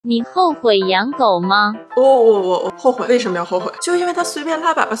你后悔养狗吗？我后悔。为什么要后悔？就因为它随便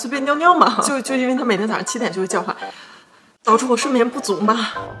拉粑粑、随便尿尿嘛。就因为它每天早上7点就会叫唤，导致我睡眠不足嘛。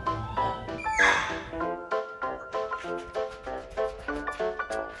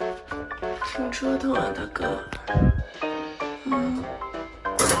挺折腾啊，大哥。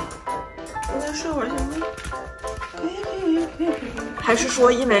我再睡会儿行吗？可以。还是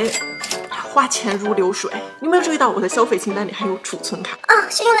说因为花钱如流水？你有没有注意到我的消费清单里还有储存卡啊？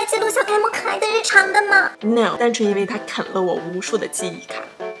是用来记录小盖木可爱的日常的吗 ？No， 单纯因为它啃了我无数的记忆卡。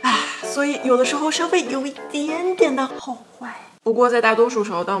所以有的时候稍微有一点点的好坏。不过在大多数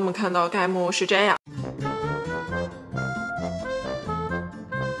时候，当我们看到盖木是这样。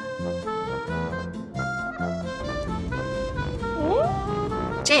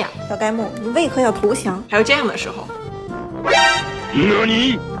这样，小盖木，你为何要投降？还有这样的时候，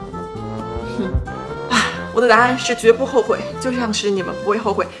我的答案是绝不后悔，就像是你们不会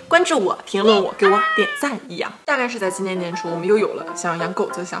后悔关注我、评论我、给我点赞一样。大概是在今年年初，我们又有了想养狗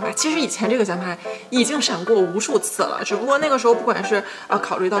子的想法。其实以前这个想法已经闪过无数次了，只不过那个时候不管是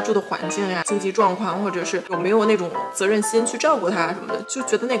考虑到住的环境呀、经济状况，或者是有没有那种责任心去照顾它什么的，就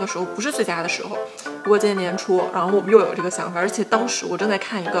觉得那个时候不是最佳的时候。不过今年年初，然后我们又有这个想法，而且当时我正在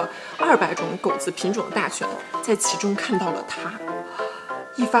看一个200种狗子品种的大全，在其中看到了它。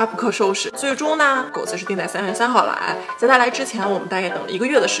一发不可收拾，最终呢，狗子是定在3月3号来。在它来之前，我们大概等了1个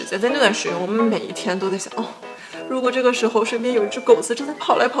月的时间。在那段时间，我们每一天都在想，如果这个时候身边有一只狗子正在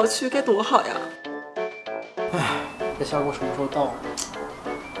跑来跑去，该多好呀！唉，这效果什么时候到？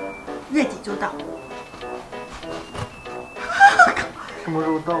月底就到。什么时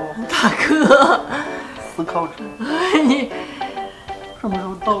候到啊？大哥，思考着。你什么时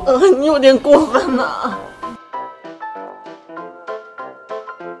候到？你有点过分了。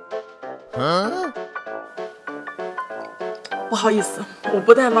不好意思，我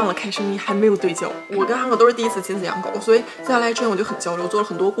不但忘了开声音，还没有对焦。我跟阿哥都是第一次亲自养狗，所以接下来之前我就很焦虑，我做了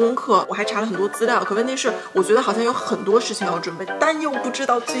很多功课，我还查了很多资料。可问题是，我觉得好像有很多事情要准备，但又不知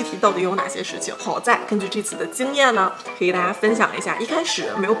道具体到底有哪些事情。好在根据这次的经验呢，可以给大家分享一下。一开始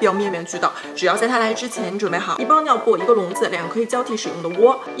没有必要面面俱到，只要在它来之前，你准备好1包尿布、1个笼子、2个可以交替使用的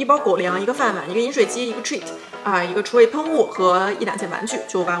窝、1包狗粮、1个饭碗、1个饮水机、1个 treat 1个除味喷雾和1-2件玩具，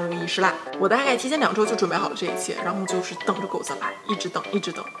就万无一失啦。我大概提前2周就准备好了这一切，然后就是等着狗子来，一直等，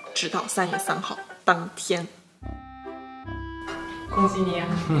直到3月3号当天。恭喜你，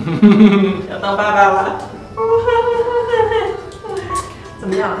要当爸爸了。怎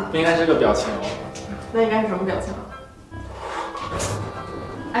么样？不应该是个表情哦。那应该是什么表情？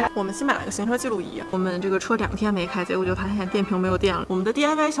哎，我们新买了个行车记录仪，我们这个车2天没开，结果就发现电瓶没有电了。我们的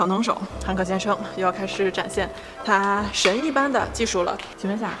DIY 小能手韩可先生又要开始展现他神一般的技术了。请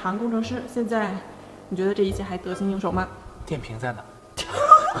问一下，韩工程师，现在你觉得这一切还得心应手吗？电瓶在哪？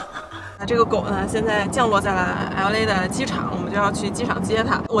这个狗呢，现在降落在了 LA 的机场，我们就要去机场接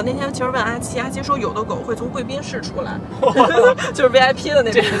它。我那天其实问阿七，阿七说有的狗会从贵宾室出来，就是 VIP 的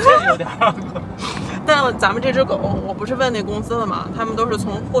那种。这有点。但咱们这只狗，我不是问那公司了吗？他们都是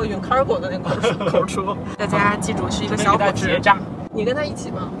从货运 cargo 的那口出。大家记住，是一个小伙子。你跟他一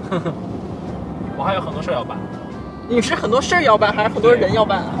起吗？我还有很多事要办。你是很多事儿要办，还是很多人要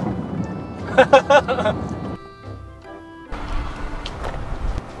办啊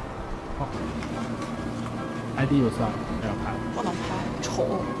？ID 就算了，不要拍。不能拍，丑。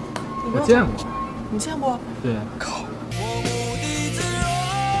我见过。你见过？对。靠。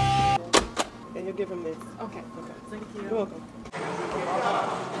Can you give him this? Okay, thank you. You're welcome.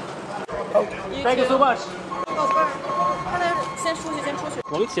 Thank you so much. 宝贝儿，他那先出去。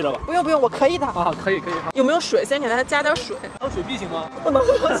我给骑着吧。不用，我可以的。啊，可以。有没有水？先给他加点水。喝水币行吗？不能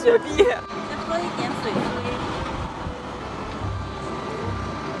喝雪碧。再喝一点水杯。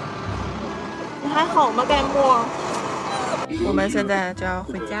你还好吗，盖木？我们现在就要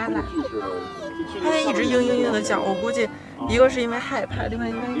回家了。他一直嘤的叫，我估计一个是因为害怕，另外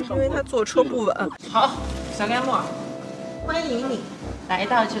一个是因为他坐车不稳。好，小盖木，欢迎你来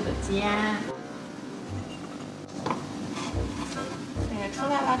到这个家。哎呀，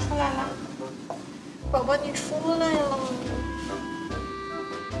出来了，宝宝你出来了。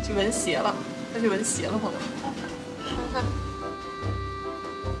去闻鞋了，朋友们，看，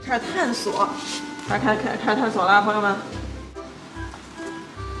开始探索，开始探索了，朋友们。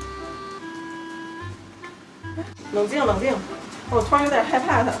冷静，我突然有点害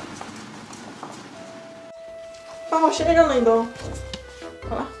怕他，把我身上了你都。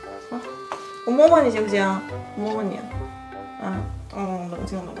好了，我摸摸你行不行？摸摸你，冷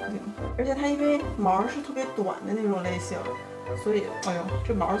静。而且它因为毛是特别短的那种类型，所以，哎呦，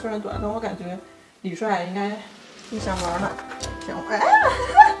这毛虽然短，但我感觉李帅应该不想玩了。舔我。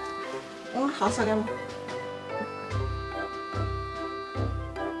哎，好，小盖木。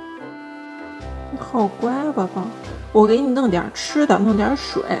你好乖啊，宝宝。我给你弄点吃的，弄点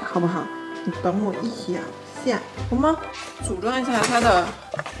水，好不好？你等我一下，好吗？组装一下它的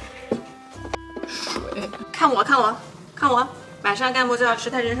水。看我，看我，看我！马上盖木就要吃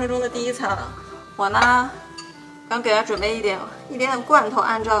他人生中的第一餐了。我呢，刚给他准备一点罐头，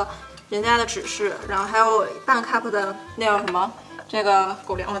按照人家的指示，然后还有半 cup 的那叫什么？这个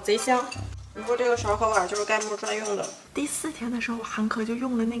狗粮了，贼香。你说这个勺和碗就是盖木专用的。第4天的时候，韩可就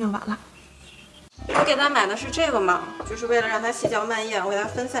用了那个碗了。我给他买的是这个嘛，就是为了让他细嚼慢咽，我给他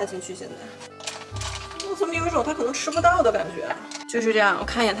分散进去。现在我怎么有一种他可能吃不到的感觉？就是这样，我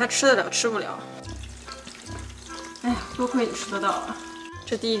看一眼他吃得了，吃不了。哎呀，多亏你吃得到啊！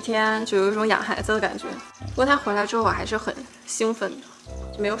这第1天就有一种养孩子的感觉。不过他回来之后，我还是很兴奋的，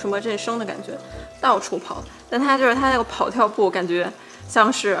就没有什么认生的感觉，到处跑。但他就是他那个跑跳步，感觉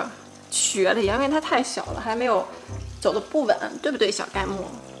像是瘸了一样，因为他太小了，还没有走得不稳，对不对，小盖木？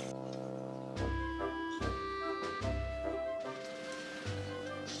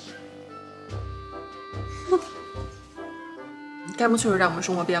盖木确实让我们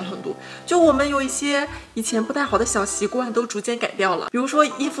生活变了很多，就我们有一些以前不太好的小习惯都逐渐改掉了。比如说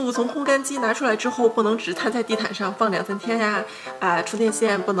衣服从烘干机拿出来之后，不能只摊在地毯上放2、3天呀，充电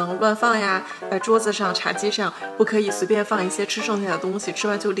线不能乱放呀，桌子上、茶几上不可以随便放一些吃剩下的东西，吃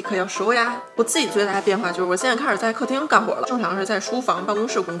完就立刻要收呀。我自己最大的变化就是我现在开始在客厅干活了，正常是在书房、办公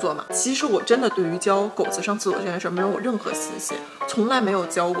室工作嘛。其实我真的对于教狗子上厕所这件事没有任何信心，从来没有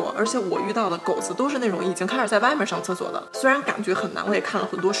教过，而且我遇到的狗子都是那种已经开始在外面上厕所的，虽然感觉很难，我也看了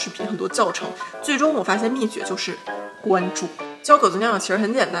很多视频，很多教程，最终我发现秘诀就是关注。教狗子尿尿其实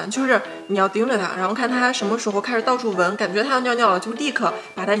很简单，就是你要盯着它，然后看它什么时候开始到处闻，感觉它要尿尿了，就立刻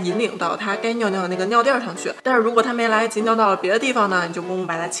把它引领到它该尿尿的那个尿垫上去。但是如果它没来得及尿到了别的地方呢，你就不用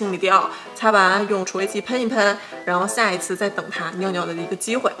把它清理掉，擦完用除味剂喷一喷，然后下一次再等它尿尿的一个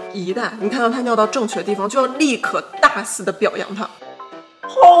机会。一旦你看到它尿到正确的地方，就要立刻大肆的表扬它。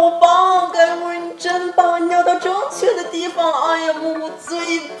好棒，盖木，你真棒！你尿到正确的地方了，哎呀，木木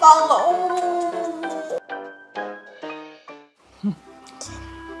最棒了哦！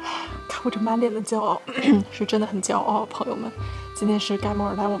看我这满脸的骄傲，是真的很骄傲，朋友们。今天是盖木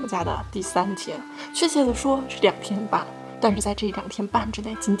来我们家的第3天，确切的说是2天半。但是在这2天半之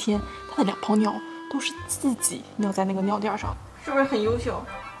内，今天他的2泡尿都是自己尿在那个尿垫上，是不是很优秀？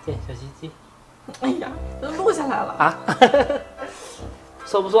对，小鸡鸡。哎呀，都录下来了啊！不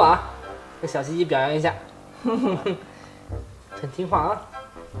错不错啊，给小鸡鸡表扬一下，很听话啊。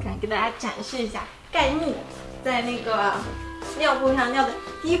看，给大家展示一下盖木在那个尿布上尿的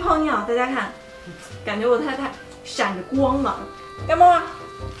第1泡尿，大家看，感觉它闪着光嘛。盖木，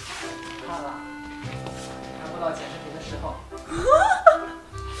看了，看不到剪视频的时候，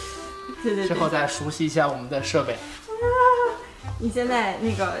对，之后再熟悉一下我们的设备。你现在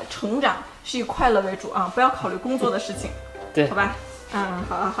那个成长是以快乐为主啊，不要考虑工作的事情，对，好吧？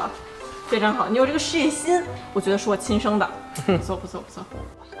好，非常好，你有这个事业心，我觉得是我亲生的，不错。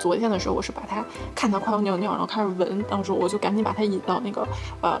昨天的时候，我是把它看它快要尿尿，然后开始闻，当时我就赶紧把它引到那个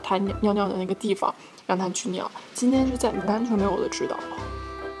它尿尿的那个地方，让它去尿。今天是在完全没有我的指导，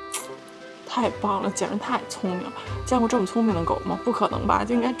太棒了，简直太聪明了！见过这么聪明的狗吗？不可能吧？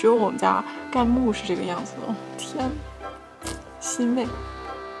就应该只有我们家盖木是这个样子的。天，欣慰。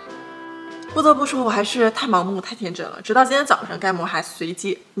不得不说，我还是太盲目、太天真了。直到今天早上，盖木还随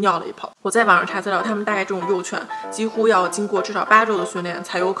机尿了1泡。我在网上查资料，他们大概这种幼犬几乎要经过至少8周的训练，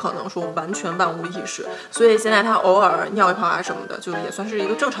才有可能说完全万无一失。所以现在它偶尔尿1泡啊什么的，就也算是一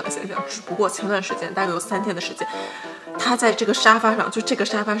个正常的现象。只不过前段时间，大概有3天的时间，它在这个沙发上，就这个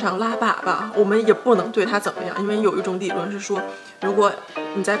沙发上拉粑粑，我们也不能对它怎么样，因为有一种理论是说，如果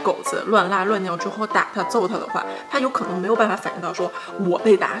你在狗子乱拉乱尿之后打它、揍它的话，它有可能没有办法反应到说我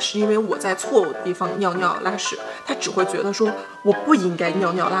被打是因为我在错误的地方尿尿拉屎，它只会觉得说我不应该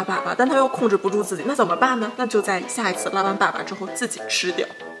尿尿拉粑粑，但它又控制不住自己，那怎么办呢？那就在下一次拉完粑粑之后自己吃掉。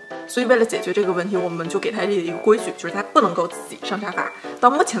所以为了解决这个问题，我们就给它立了一个规矩，就是它不能够自己上沙发。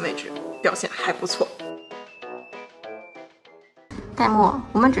到目前为止表现还不错。盖木，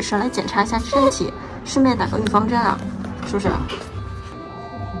我们只是来检查一下身体，顺便打个预防针啊，是不是？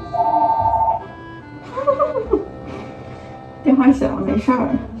电话响了，没事儿。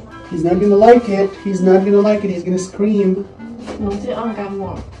He's not gonna like it. He's not gonna like it. He's gonna scream. 能进啊，盖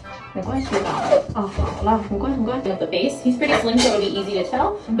木，没关系的。哦，好了，很乖。At the base, he's pretty slim, so it'll be easy to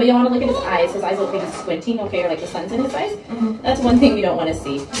tell. But you want to look at his eyes. His eyes look like he's squinting, okay, or like the sun's in his eyes. That's one thing we don't want to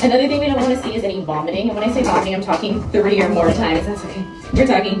see. Another thing we don't want to see is any vomiting. And when I say vomiting, I'm talking 3 or more times. That's okay. We're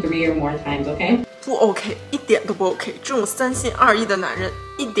talking 3 or more times, okay? 不 OK， 一点都不 OK。这种3心2意的男人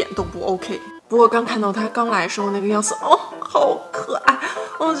一点都不 OK。不过刚看到他刚来时候那个样子，哦，好可爱。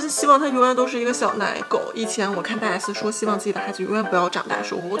我真希望他永远都是一个小奶狗。以前我看大 S 说希望自己的孩子永远不要长大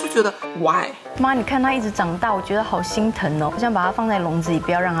时候，我就觉得 why？ 妈，你看他一直长大，我觉得好心疼哦。我想把他放在笼子里，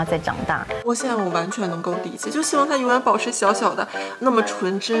不要让他再长大。我现在我完全能够理解，就希望他永远保持小小的那么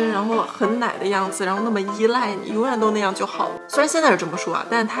纯真，然后很奶的样子，然后那么依赖你，永远都那样就好了。虽然现在是这么说啊，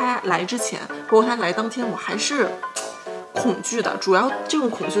但他来之前，包括他来当天，我还是恐惧的。主要这种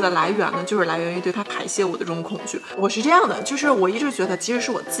恐惧的来源呢，就是来源于对他排泄物的这种恐惧。我是这样的，就是我一直觉得，即使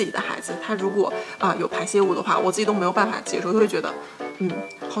是我自己的孩子，他如果有排泄物的话，我自己都没有办法接受，就会觉得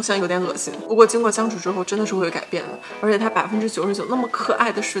好像有点恶心。不过经过相处之后，真的是会改变的。而且他99%那么可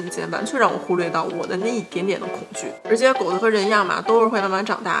爱的瞬间，完全让我忽略到我的那一点点的恐惧。而且狗子和人一样嘛，都是会慢慢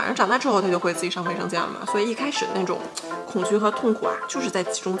长大，然后长大之后他就会自己上卫生间了嘛。所以一开始那种恐惧和痛苦啊，就是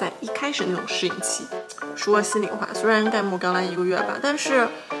集中在一开始那种适应期。说心里话，虽然盖木刚来1个月吧，但是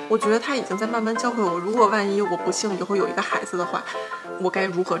我觉得他已经在慢慢教会我，如果万一我不幸以后有一个孩子的话，我该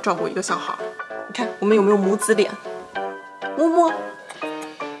如何照顾一个小孩。你看我们有没有母子脸？摸摸。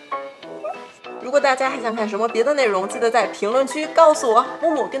如果大家还想看什么别的内容，记得在评论区告诉我。木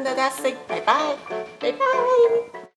木跟大家 say 拜拜，拜拜。